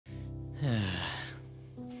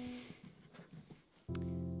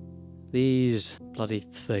These bloody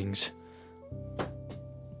things.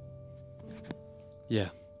 Yeah,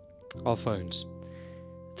 our phones.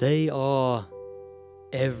 They are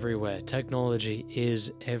everywhere. Technology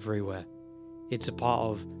is everywhere. It's a part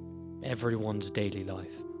of everyone's daily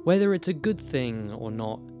life. Whether it's a good thing or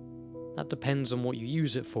not, that depends on what you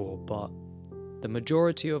use it for, but the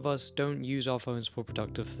majority of us don't use our phones for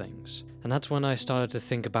productive things. And that's when I started to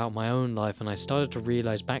think about my own life, and I started to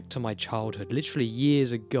realize back to my childhood, literally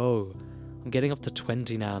years ago. I'm getting up to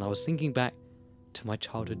 20 now, and I was thinking back to my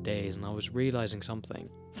childhood days, and I was realizing something.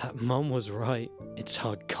 That mum was right. It's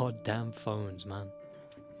our goddamn phones, man.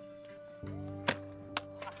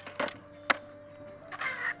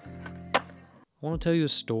 I want to tell you a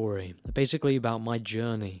story, basically about my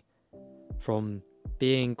journey from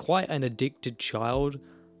being quite an addicted child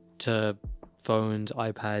to phones,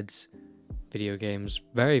 iPads, video games.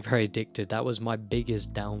 Very, very addicted. That was my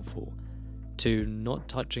biggest downfall. To not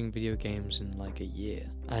touching video games in like a year.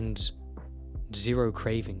 And zero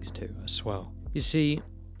cravings too, as well. You see,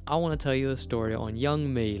 I want to tell you a story on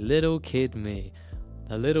young me, little kid me.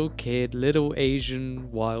 The little kid, little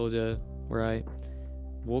Asian Wylder, right?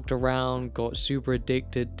 Walked around, got super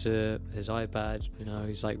addicted to his iPad. You know,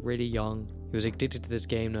 he's like really young. He was addicted to this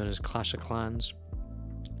game known as Clash of Clans.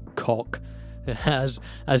 Cock, as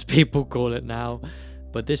people call it now.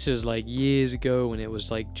 But this is like years ago when it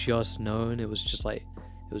was like just known. It was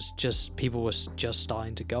just people were just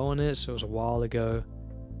starting to go on it. So it was a while ago.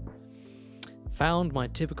 Found my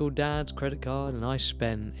typical dad's credit card and I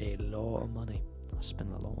spent a lot of money.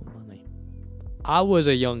 I was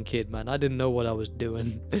a young kid, man. I didn't know what I was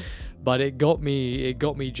doing, but it got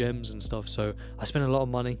me gems and stuff. So I spent a lot of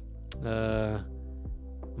money.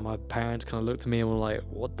 My parents kind of looked at me and were like,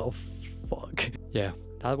 what the fuck? Yeah,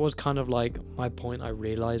 that was kind of like my point. I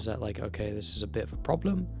realized that like, okay, this is a bit of a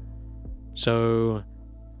problem. So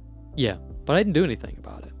yeah, but I didn't do anything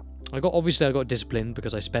about it. Obviously I got disciplined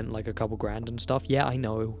because I spent like a couple grand and stuff. Yeah, I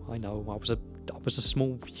know. I was a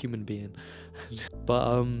small human being.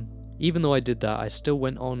 But even though I did that, I still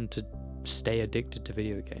went on to stay addicted to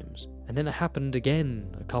video games. And then it happened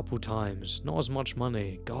again a couple times. Not as much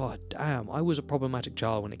money. God damn, I was a problematic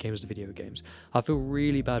child when it came to video games. I feel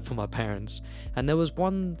really bad for my parents. And there was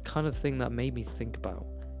one kind of thing that made me think about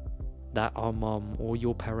that our mum or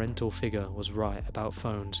your parental figure was right about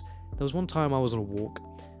phones. There was one time I was on a walk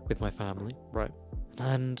with my family, right?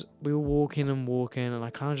 And we were walking, and I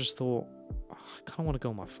kind of just thought, oh, I kind of want to go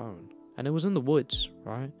on my phone. And it was in the woods,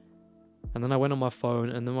 right? And then I went on my phone,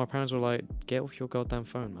 and then my parents were like, get off your goddamn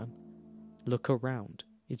phone, man. Look around.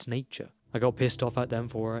 It's nature. I got pissed off at them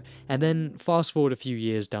for it. And then fast forward a few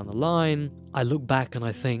years down the line, I look back and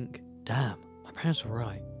I think, damn, my parents were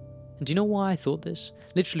right. And do you know why I thought this?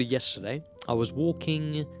 Literally yesterday, I was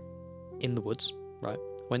walking in the woods, right?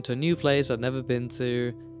 Went to a new place I'd never been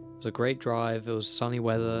to. It was a great drive. It was sunny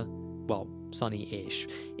weather. Well, sunny-ish.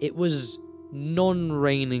 It was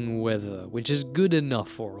non-raining weather, which is good enough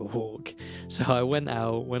for a walk. So I went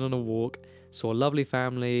out, went on a walk, saw a lovely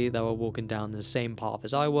family that were walking down the same path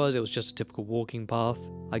as I was. It was just a typical walking path.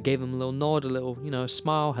 I gave them a little nod, a little,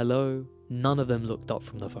 smile, hello. None of them looked up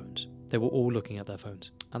from their phones. They were all looking at their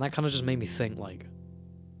phones. And that kind of just made me think like,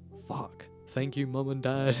 fuck. Thank you, mum and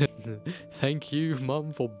dad. Thank you,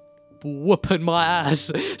 mum, for whooping my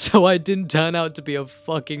ass so I didn't turn out to be a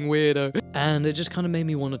fucking weirdo. And it just kind of made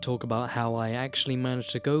me want to talk about how I actually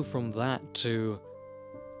managed to go from that to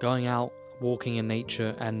going out, walking in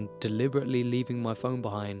nature, and deliberately leaving my phone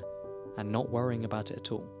behind and not worrying about it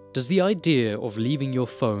at all. Does the idea of leaving your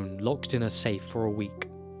phone locked in a safe for a week,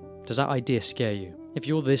 does that idea scare you? If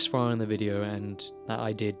you're this far in the video and that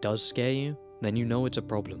idea does scare you, then you know it's a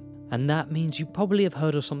problem. And that means you probably have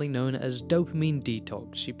heard of something known as dopamine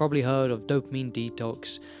detox. You've probably heard of dopamine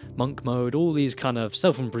detox, monk mode, all these kind of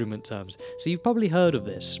self-improvement terms. So you've probably heard of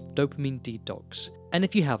this, dopamine detox. And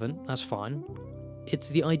if you haven't, that's fine. It's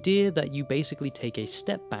the idea that you basically take a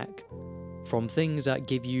step back from things that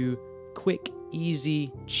give you quick,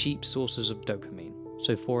 easy, cheap sources of dopamine.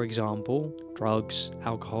 So for example, drugs,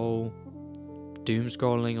 alcohol, doom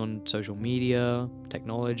scrolling on social media,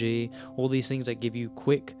 technology, all these things that give you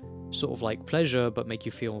quick sort of like pleasure but make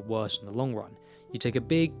you feel worse in the long run. You take a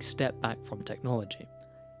big step back from technology.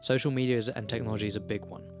 Social media and technology is a big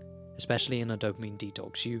one, especially in a dopamine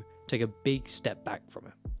detox. You take a big step back from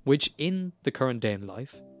it, which in the current day in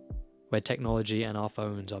life, where technology and our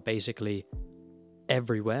phones are basically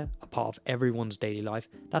everywhere, a part of everyone's daily life,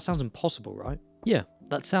 that sounds impossible, right? Yeah,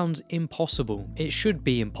 that sounds impossible. It should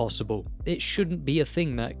be impossible. It shouldn't be a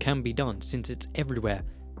thing that can be done since it's everywhere.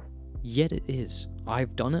 Yet it is.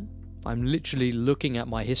 I've done it. I'm literally looking at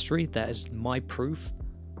my history. That is my proof,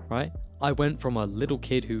 right? I went from a little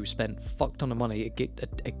kid who spent fuck ton of money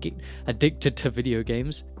addicted to video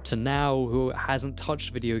games to now who hasn't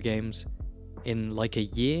touched video games in like a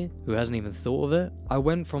year, who hasn't even thought of it. I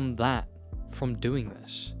went from doing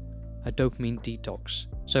this, a dopamine detox.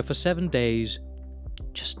 So for 7 days,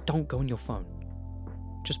 just don't go on your phone.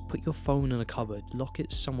 Just put your phone in a cupboard, lock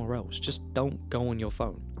it somewhere else. Just don't go on your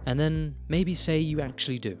phone. And then maybe say you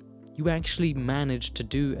actually do. You actually manage to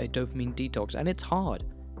do a dopamine detox, and it's hard.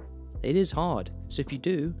 It is hard. So if you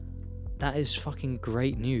do, that is fucking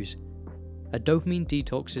great news. A dopamine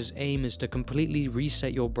detox's aim is to completely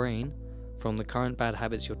reset your brain from the current bad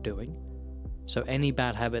habits you're doing. So any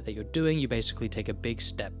bad habit that you're doing, you basically take a big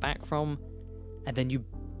step back from, and then you,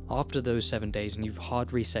 after those 7 days and you've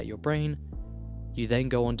hard reset your brain, you then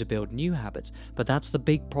go on to build new habits. But that's the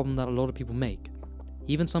big problem that a lot of people make.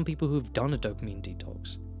 Even some people who've done a dopamine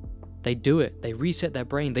detox, they do it, they reset their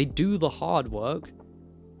brain, they do the hard work,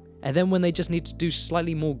 and then when they just need to do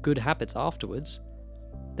slightly more good habits afterwards,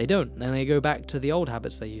 they don't. Then they go back to the old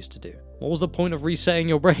habits they used to do. What was the point of resetting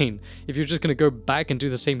your brain if you're just going to go back and do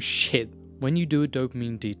the same shit? When you do a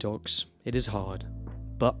dopamine detox, it is hard.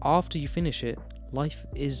 But after you finish it, life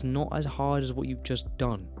is not as hard as what you've just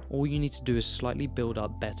done. All you need to do is slightly build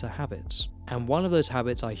up better habits. And one of those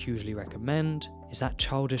habits I hugely recommend is that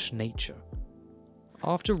childish nature.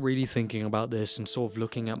 After really thinking about this and sort of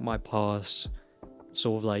looking at my past,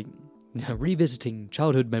 sort of like revisiting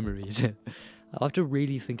childhood memories, after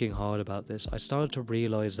really thinking hard about this, I started to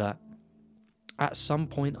realize that at some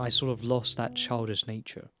point I sort of lost that childish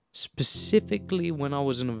nature. Specifically when I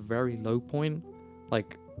was in a very low point,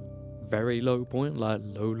 like very low point, like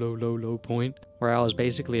low point, where I was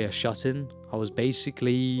basically a shut-in. I was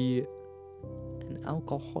basically an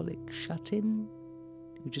alcoholic shut-in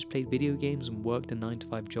who just played video games and worked a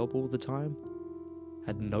 9-to-5 job all the time.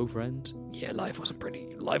 Had no friends. Yeah, life wasn't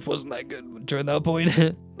that good during that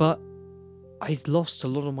point. But I lost a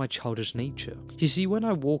lot of my childish nature. You see, when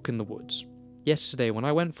I walk in the woods, yesterday when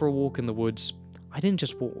I went for a walk in the woods, I didn't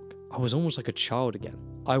just walk. I was almost like a child again.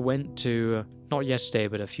 I went to, not yesterday,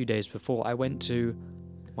 but a few days before, I went to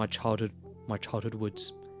my childhood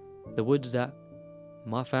woods. The woods that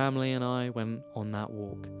my family and I went on that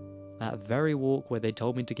walk. That very walk where they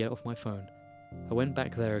told me to get off my phone. I went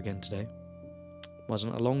back there again today. It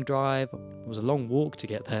wasn't a long drive, it was a long walk to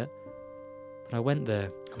get there. But I went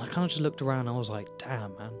there, and I kind of just looked around, and I was like,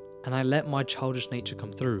 damn, man. And I let my childish nature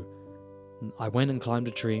come through. I went and climbed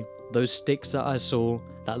a tree. Those sticks that I saw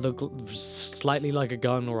that looked slightly like a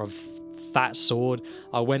gun or a fat sword,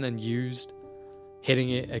 I went and used,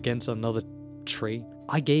 hitting it against another tree.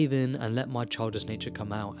 I gave in and let my childish nature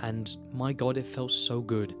come out, and my god, it felt so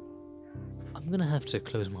good. I'm gonna have to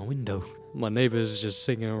close my window. My neighbor's just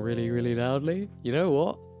singing really, really loudly. You know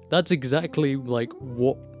what? That's exactly like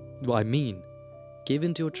what I mean. Give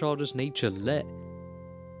into your childish nature. Let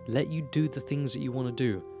you do the things that you want to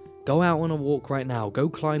do. Go out on a walk right now. Go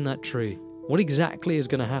climb that tree. What exactly is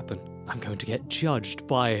going to happen? I'm going to get judged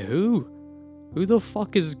by who? Who the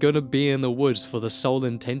fuck is going to be in the woods for the sole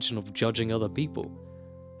intention of judging other people?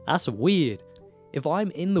 That's weird. If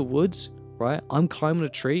I'm in the woods, right, I'm climbing a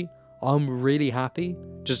tree, I'm really happy,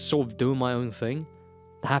 just sort of doing my own thing,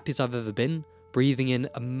 the happiest I've ever been, breathing in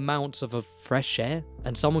amounts of fresh air,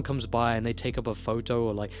 and someone comes by and they take up a photo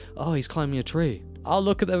or like, oh, he's climbing a tree. I'll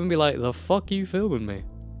look at them and be like, the fuck are you filming me?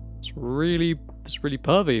 It's really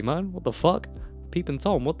pervy, man. What the fuck? Peeping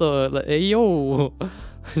Tom, what the, hey, yo,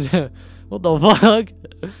 what the fuck?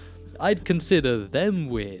 I'd consider them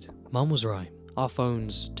weird. Mum was right. Our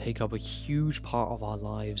phones take up a huge part of our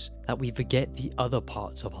lives that we forget the other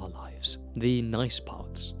parts of our lives. The nice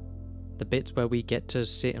parts. The bits where we get to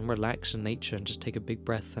sit and relax in nature and just take a big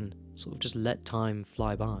breath and sort of just let time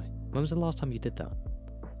fly by. When was the last time you did that?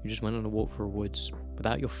 You just went on a walk through the woods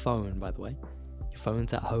without your phone, by the way. Your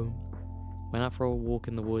phone's at home. Went out for a walk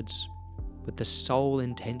in the woods with the sole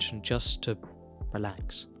intention just to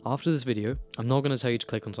relax. After this video, I'm not going to tell you to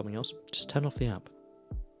click on something else. Just turn off the app.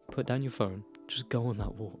 Put down your phone. Just go on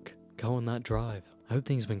that walk. Go on that drive. I hope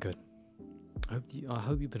things have been good. I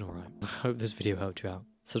hope you've been alright. I hope this video helped you out.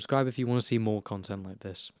 Subscribe if you want to see more content like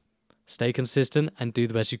this. Stay consistent and do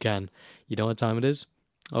the best you can. You know what time it is?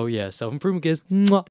 Oh yeah, self-improvement kids. Mwah!